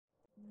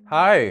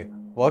Hi,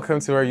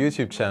 welcome to our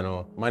YouTube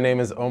channel. My name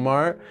is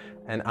Omar,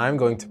 and I'm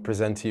going to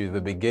present to you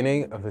the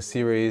beginning of a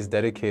series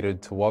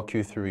dedicated to walk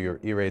you through your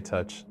ERAE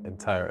Touch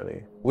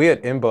entirely. We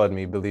at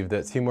Embody believe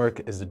that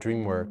teamwork is a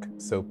dream work,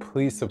 so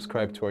please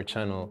subscribe to our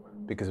channel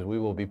because we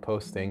will be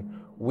posting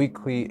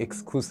weekly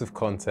exclusive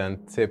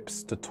content,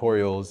 tips,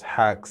 tutorials,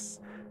 hacks.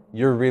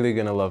 You're really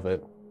gonna love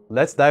it.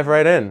 Let's dive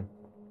right in.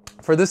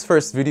 For this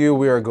first video,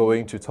 we are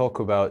going to talk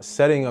about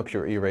setting up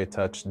your ERAE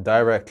Touch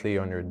directly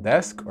on your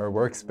desk or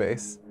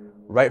workspace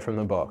right from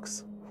the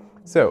box.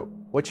 So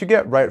what you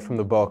get right from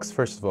the box,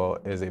 first of all,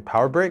 is a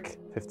power brick,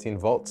 15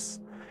 volts,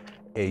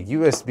 a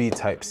USB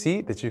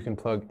Type-C that you can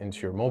plug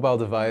into your mobile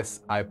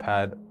device,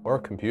 iPad, or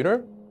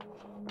computer.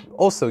 You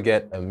also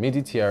get a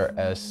MIDI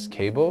TRS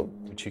cable,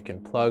 which you can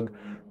plug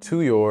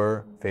to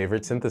your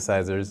favorite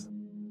synthesizers.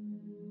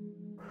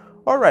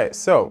 All right,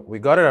 so we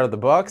got it out of the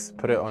box,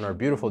 put it on our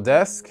beautiful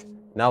desk.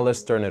 Now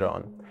let's turn it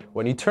on.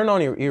 When you turn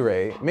on your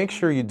ERAE, make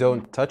sure you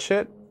don't touch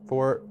it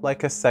for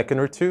like a second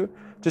or two,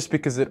 just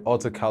because it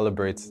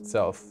auto-calibrates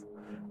itself,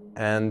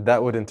 and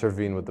that would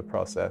intervene with the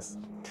process.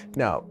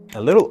 Now,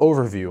 a little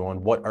overview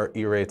on what our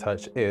ERAE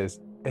Touch is.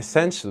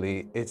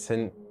 Essentially, it's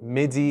a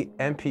MIDI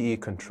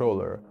MPE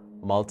controller,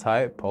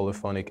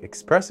 multi-polyphonic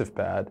expressive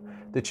pad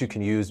that you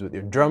can use with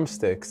your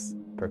drumsticks,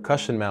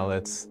 percussion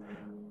mallets,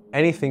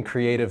 anything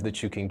creative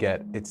that you can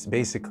get. It's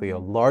basically a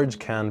large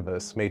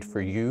canvas made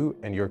for you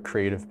and your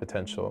creative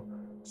potential,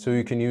 so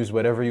you can use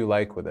whatever you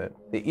like with it.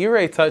 The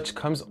ERAE Touch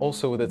comes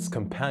also with its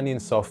companion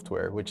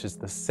software, which is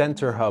the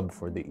center hub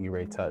for the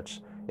ERAE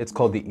Touch. It's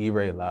called the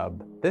ERAE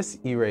Lab. This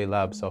ERAE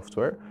Lab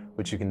software,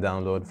 which you can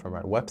download from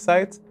our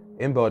website,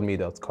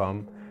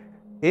 embody.com,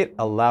 it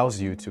allows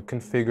you to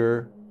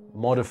configure,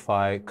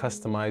 modify,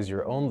 customize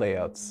your own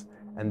layouts.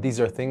 And these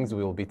are things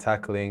we will be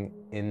tackling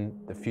in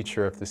the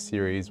future of the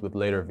series with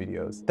later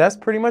videos. That's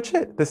pretty much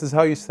it. This is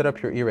how you set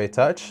up your ERAE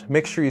Touch.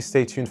 Make sure you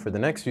stay tuned for the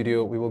next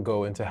video. We will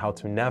go into how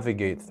to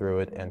navigate through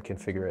it and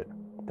configure it.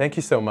 Thank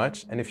you so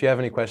much. And if you have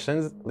any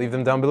questions, leave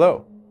them down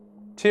below.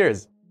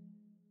 Cheers.